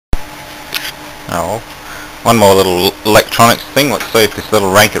Oh, one more little electronics thing. Let's see if this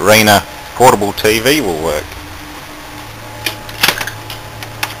little Rank Arena portable TV will work.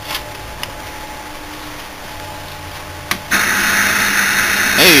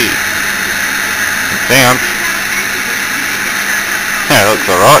 Hey, good sound. Yeah, it looks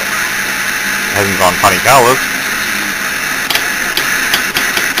alright. Hasn't gone funny colours.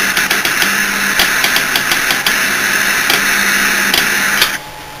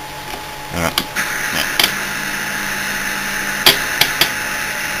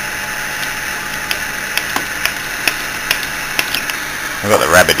 I've got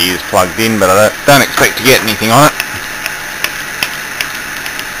the rabbit ears plugged in, but I don't expect to get anything on it.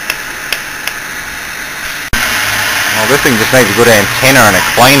 Well, this thing just needs a good antenna and a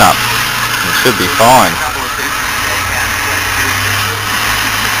clean-up. It should be fine.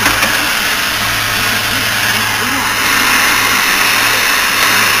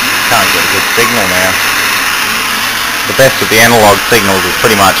 Can't get a good signal now. The best of the analog signals is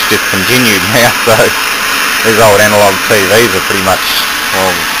pretty much discontinued now, so these old analog TVs are pretty much, well,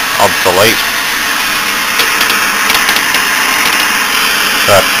 obsolete.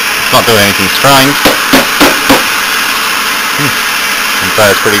 But it's not doing anything strange. And so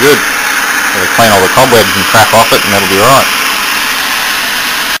it's pretty good. Gotta clean all the cobwebs and crap off it and that'll be right.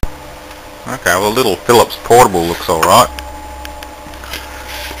 Okay, well, the little Philips portable looks alright.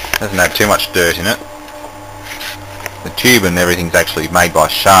 Doesn't have too much dirt in it. The tube and everything's actually made by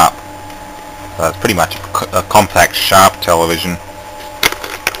Sharp. So it's pretty much a compact Sharp television.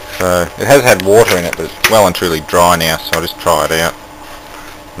 So it has had water in it, but it's well and truly dry now, so I'll just try it out.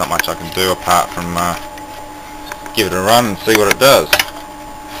 Not much I can do apart from give it a run and see what it does.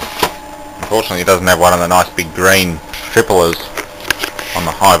 Unfortunately it doesn't have one of the nice big green triplers on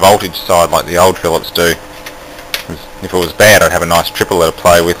the high voltage side like the old Philips do. If it was bad I'd have a nice tripler to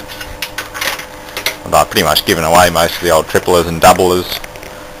play with. But I've pretty much given away most of the old triplers and doublers.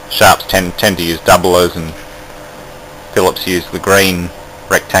 Sharps tend to use doublers and Philips use the green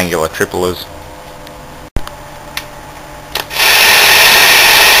rectangular triplers.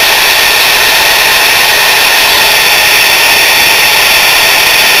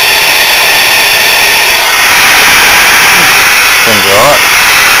 Seems alright.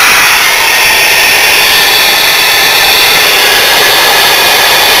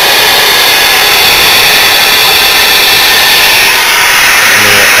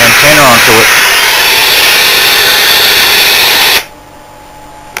 Antenna onto it.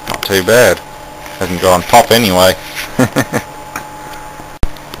 Not too bad. Hasn't gone pop anyway.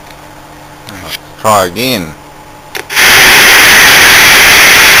 Let's try again.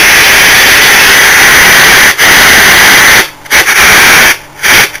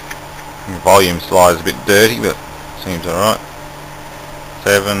 The volume slide is a bit dirty, but seems alright.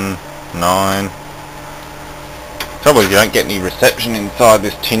 7, 9. Trouble is you don't get any reception inside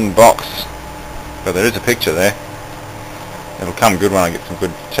this tin box, but there is a picture there. It'll come good when I get some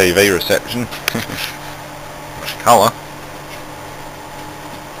good TV reception. Colour.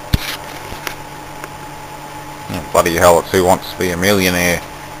 Oh, bloody hell, it's Who Wants to Be a Millionaire.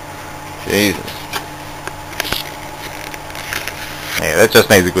 Jesus. Yeah, that just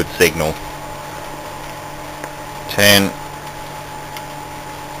needs a good signal. 10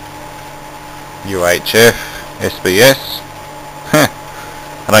 UHF SBS.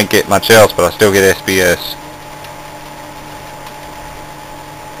 I don't get much else, but I still get SBS.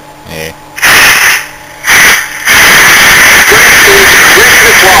 Yeah. Ready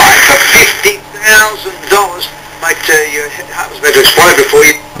to fly for $50,000. Mate, your heart was about to explode before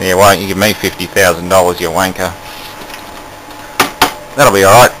you... Yeah, why don't you give me $50,000, you wanker? That'll be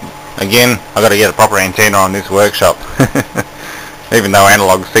alright. Again, I've got to get a proper antenna on this workshop. Even though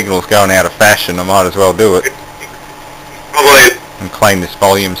analog signal's going out of fashion, I might as well do it. Probably... And clean this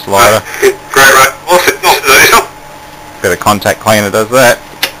volume slider. Great, right. What's it not do? Bit of contact cleaner does that.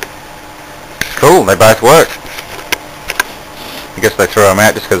 Cool, they both work. I guess they threw them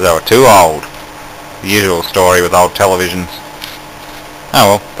out just because they were too old. The usual story with old televisions.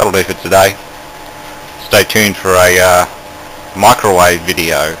 Oh well, that'll do for today. Stay tuned for a microwave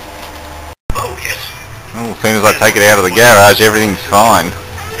video. Oh yes. Well, as soon as I take it out of the garage, everything's fine.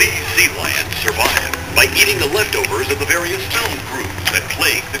 The sea lions survive by eating the leftovers of the various stone grooves that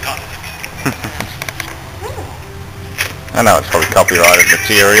plague the continent. I know it's probably copyrighted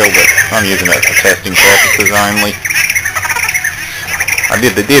material, but I'm using it for testing purposes only.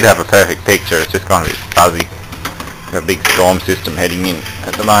 They did have a perfect picture, it's just kind of a bit fuzzy. Got a big storm system heading in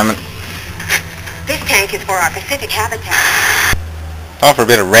at the moment. This tank is for our Pacific habitat. Time for a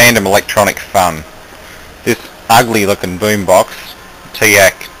bit of random electronic fun. This ugly looking boombox,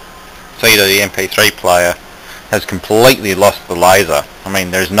 TAC see that the MP3 player has completely lost the laser. I mean,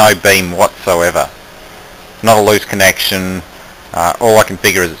 there's no beam whatsoever. Not a loose connection. All I can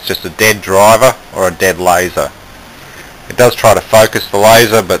figure is it's just a dead driver or a dead laser. It does try to focus the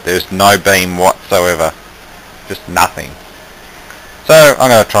laser, but there's no beam whatsoever. Just nothing. So I'm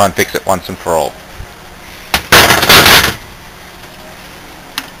going to try and fix it once and for all.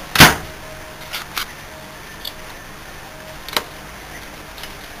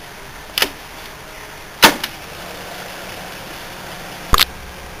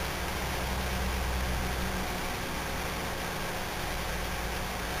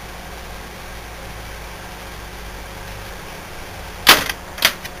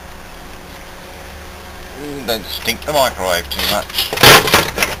 Don't stink the microwave too much.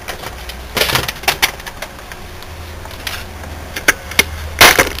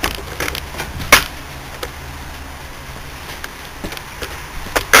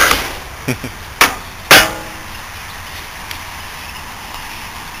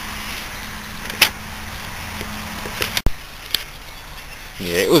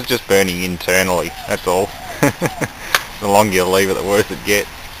 Yeah, it was just burning internally, that's all. The longer you leave it, the worse it gets.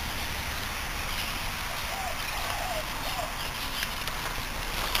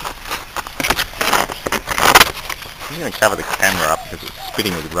 I'm going to cover the camera up because it's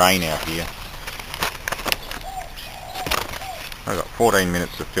spitting with rain out here. I've got 14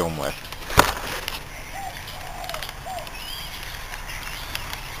 minutes of film left.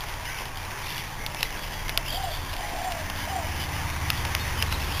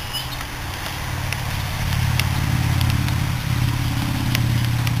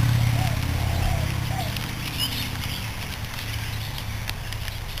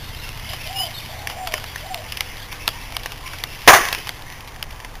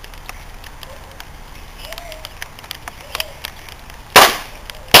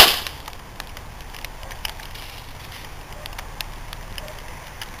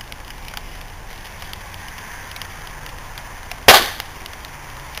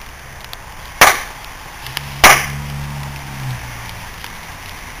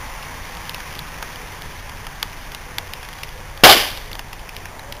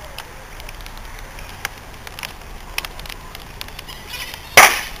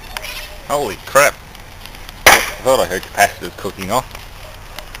 Holy crap! I thought I heard capacitors cooking off.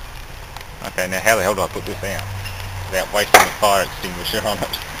 Okay, now how the hell do I put this out without wasting the fire extinguisher on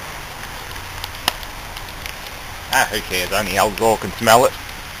it? Ah, who cares? Only Al Gore can smell it.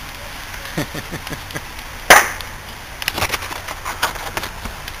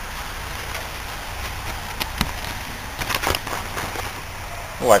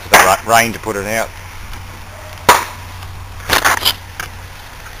 We'll wait for the rain to put it out.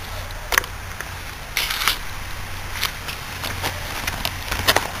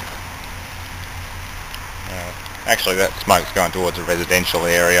 Actually, that smoke's going towards a residential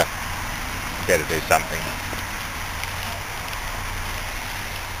area. Better do something.